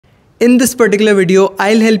In this particular video,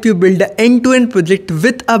 I'll help you build an end-to-end project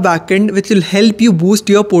with a backend which will help you boost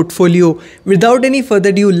your portfolio. Without any further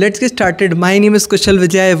ado, let's get started. My name is Kushal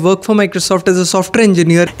Vijay. I work for Microsoft as a software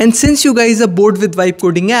engineer. And since you guys are bored with vibe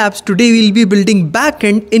coding apps, today we'll be building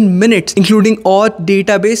backend in minutes, including auth,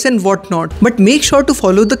 database and whatnot. But make sure to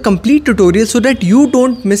follow the complete tutorial so that you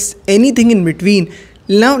don't miss anything in between.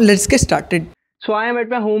 Now let's get started. So I am at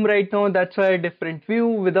my home right now, that's why a different view.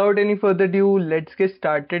 Without any further ado, let's get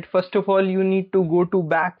started. First of all, you need to go to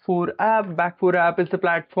Back4app. Back4app is the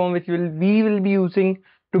platform which we will be using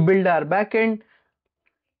to build our backend.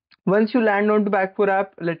 Once you land onto Back4app,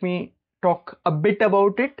 let me talk a bit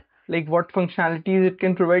about it, like what functionalities it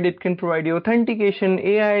can provide. It can provide you authentication,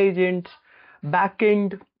 AI agents,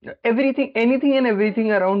 backend, everything, anything and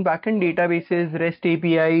everything around backend, databases, REST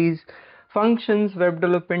APIs, functions, web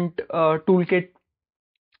development toolkit.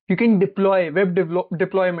 You can deploy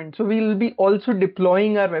deployment. So we'll be also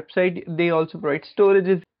deploying our website. They also provide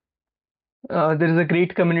storages. There is a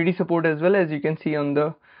great community support as well, as you can see on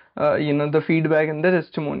the the feedback and the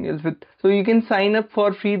testimonials. So you can sign up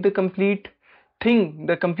for free. The complete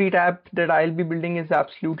app that I'll be building is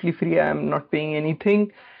absolutely free. I am not paying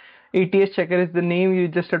anything. ATS Checker is the name. You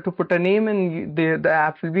just have to put a name and the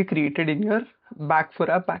app will be created in your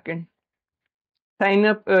Back4app backend. Sign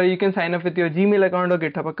up, you can sign up with your Gmail account or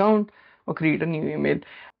GitHub account or create a new email.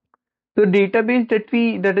 The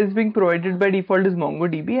database that is being provided by default is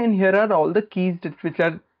MongoDB, and here are all the keys which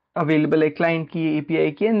are available, like client key,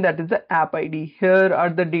 API key, and that is the app ID. Here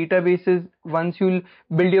are the databases. Once you'll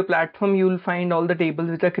build your platform, you'll find all the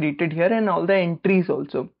tables which are created here and all the entries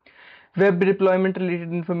also. Web deployment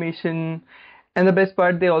related information, and the best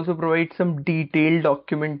part, they also provide some detailed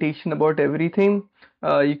documentation about everything.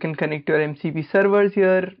 You can connect your MCP servers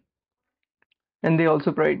here, and they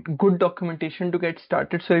also provide good documentation to get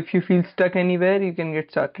started. So if you feel stuck anywhere, you can get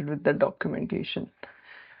started with that documentation.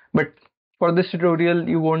 But for this tutorial,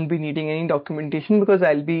 you won't be needing any documentation because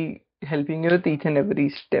I'll be helping you with each and every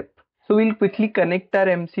step. So we'll quickly connect our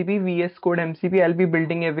MCP, VS Code MCP. I'll be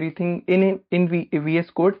building everything in VS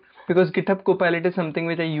Code because GitHub Copilot is something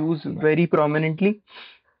which I use very prominently.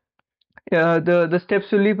 The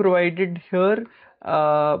steps will be provided here.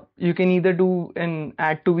 You can either do an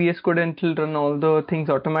add to VS Code and it'll run all the things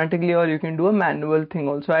automatically, or you can do a manual thing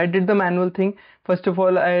also. I did the manual thing. First of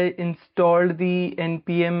all, I installed the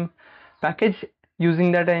npm package.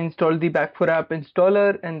 Using that, I installed the Back4app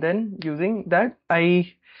installer, and then using that,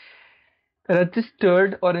 I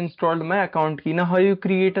registered or installed my account key. Now, how you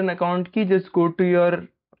create an account key? Just go to your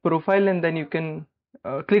profile and then you can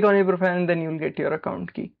click on your profile and then you'll get your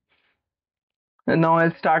account key. And now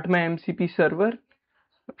I'll start my MCP server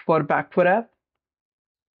for Back4app.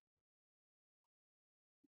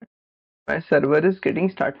 My server is getting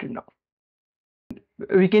started now.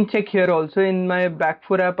 We can check here also in my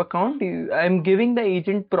Back4app account. I'm giving the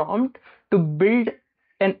agent prompt to build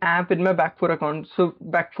an app in my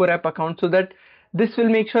Back4app account, so that this will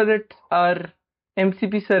make sure that our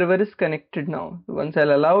MCP server is connected now. Once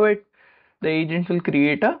I'll allow it, the agent will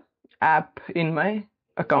create a app in my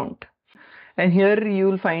account. And here you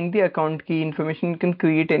will find the account key information. You can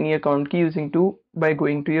create any account key by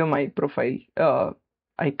going to your my profile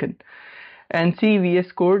icon, and see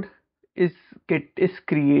VS Code is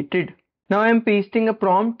created. Now I'm pasting a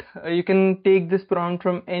prompt. You can take this prompt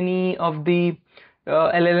from any of the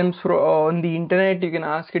LLMs on the internet. You can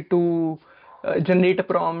ask it to generate a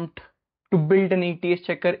prompt to build an ATS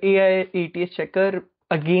checker, AI ATS checker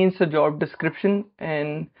against a job description,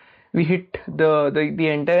 and we hit the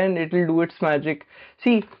enter and it will do its magic.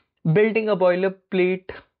 See, building a boilerplate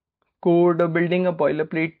code or building a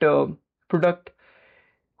boilerplate product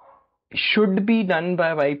should be done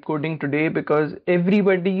by vibe coding today, because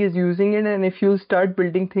everybody is using it, and if you start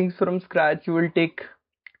building things from scratch, you will take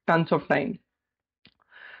tons of time,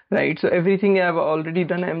 right? So everything I've already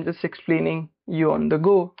done, I'm just explaining you on the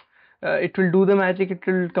go. It will do the magic. It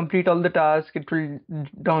will complete all the tasks. It will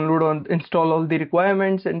install all the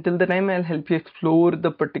requirements. Until the time, I'll help you explore the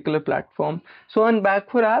particular platform. So on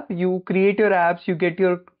Back4app, you create your apps. You get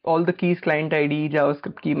all the keys: client ID,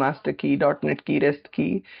 JavaScript key, master key, .NET key, REST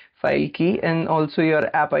key, file key, and also your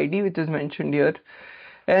app ID, which is mentioned here.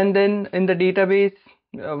 And then in the database,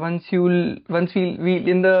 once we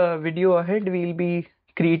in the video ahead, we'll be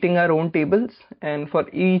creating our own tables, and for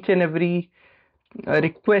each and every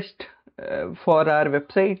request for our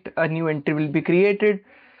website, a new entry will be created.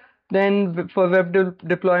 Then for web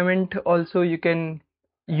deployment also, you can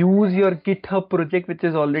use your GitHub project which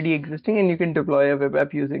is already existing, and you can deploy a web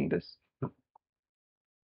app using this.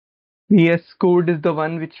 VS Code is the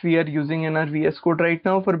one which we are using in our VS Code right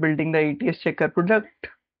now for building the ATS checker product.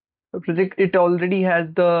 project, it already has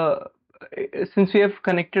since we have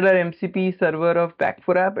connected our MCP server of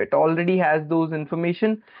Back4app, it already has those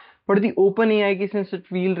information. For the OpenAI case, since it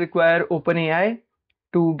will require OpenAI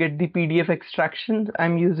to get the PDF extractions,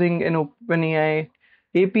 I'm using an OpenAI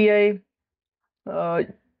API.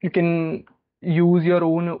 You can use your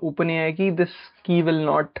own OpenAI key. This key will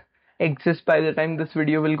not exist by the time this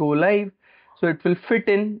video will go live, so it will fit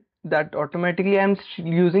in that automatically. I'm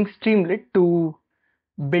using Streamlit to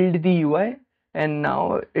build the UI, and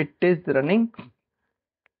now it is running.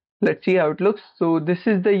 Let's see how it looks. So this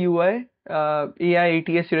is the UI, AI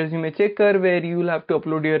ATS Resume Checker, where you will have to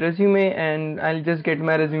upload your resume, and I'll just get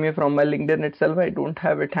my resume from my LinkedIn itself. I don't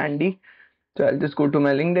have it handy, so I'll just go to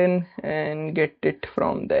my LinkedIn and get it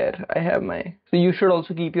from there. I have my, so you should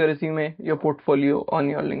also keep your resume, your portfolio on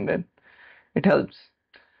your LinkedIn. It helps.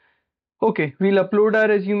 Okay, we'll upload our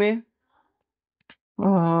resume.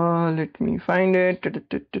 Let me find it.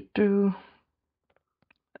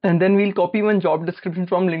 And then we'll copy one job description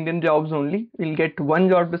from LinkedIn Jobs only. We'll get one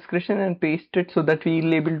job description and paste it so that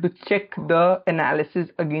we'll able to check the analysis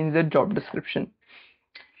against the job description.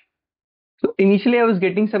 So initially I was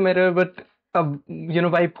getting some error, but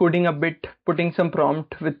by coding a bit, putting some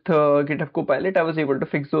prompt with GitHub Copilot, I was able to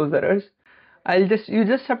fix those errors. You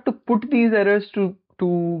just have to put these errors to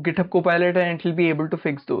GitHub Copilot and it will be able to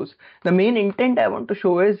fix those. The main intent I want to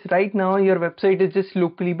show is right now your website is just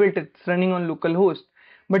locally built. It's running on localhost.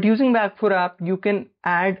 But using Back4app, you can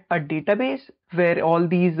add a database where all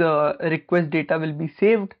these request data will be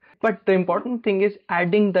saved. But the important thing is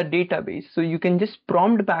adding the database. So you can just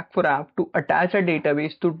prompt Back4app to attach a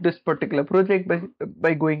database to this particular project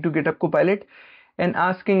by going to GitHub Copilot and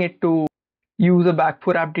asking it to use a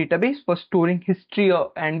Back4app database for storing history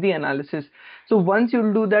and the analysis. So once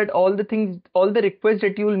you'll do that, all the requests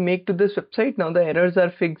that you will make to this website, now the errors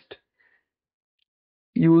are fixed.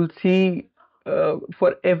 You will see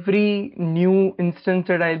for every new instance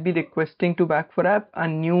that I'll be requesting to Back4app, a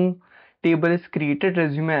new table is created,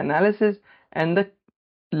 resume analysis, and the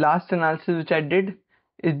last analysis which I did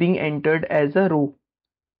is being entered as a row.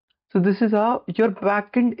 So this is how your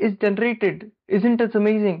backend is generated. Isn't it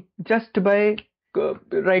amazing? Just by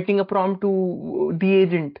writing a prompt to the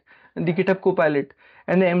agent, the GitHub Copilot,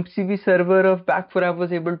 and the MCP server of Back4app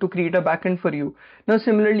was able to create a backend for you. Now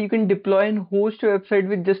similarly, you can deploy and host your website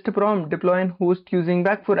with just a prompt, deploy and host using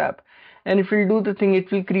Back4app. And if it will do the thing, it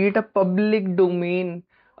will create a public domain,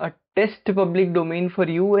 a test public domain for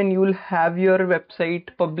you, and you will have your website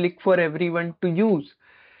public for everyone to use.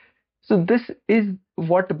 So this is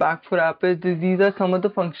what Back4app is. These are some of the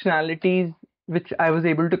functionalities which I was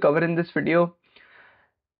able to cover in this video.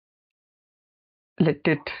 Let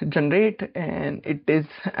it generate, and it is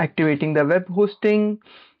activating the web hosting,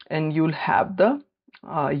 and you'll have the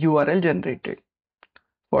URL generated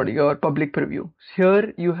for your public preview.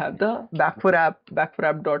 Here you have the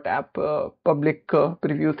back4app.app public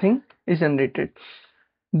preview thing is generated.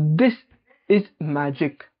 This is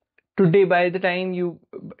magic. Today, by the time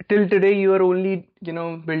till today, you are only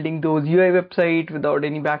building those UI website without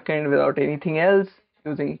any backend, without anything else,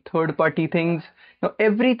 using third-party things. Now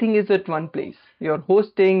everything is at one place. Your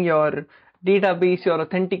hosting, your database, your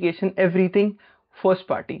authentication, everything first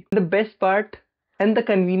party. The best part and the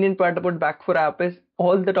convenient part about Back4app is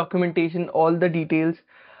all the documentation, all the details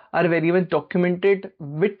are very much documented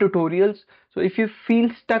with tutorials. So if you feel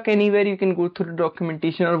stuck anywhere, you can go through the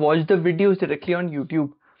documentation or watch the videos directly on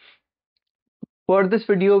YouTube. For this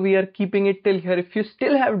video, we are keeping it till here. If you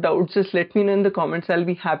still have doubts, just let me know in the comments. I'll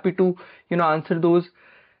be happy to answer those.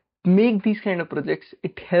 Make these kind of projects.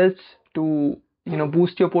 It helps to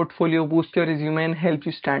boost your portfolio, boost your resume, and help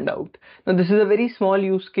you stand out. Now this is a very small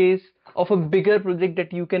use case of a bigger project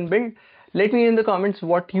that you can build. Let me know in the comments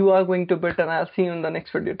what you are going to build, and I'll see you in the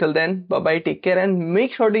next video. Till then, bye bye, take care, and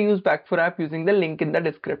make sure to use Back4app using the link in the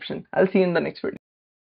description. I'll see you in the next video.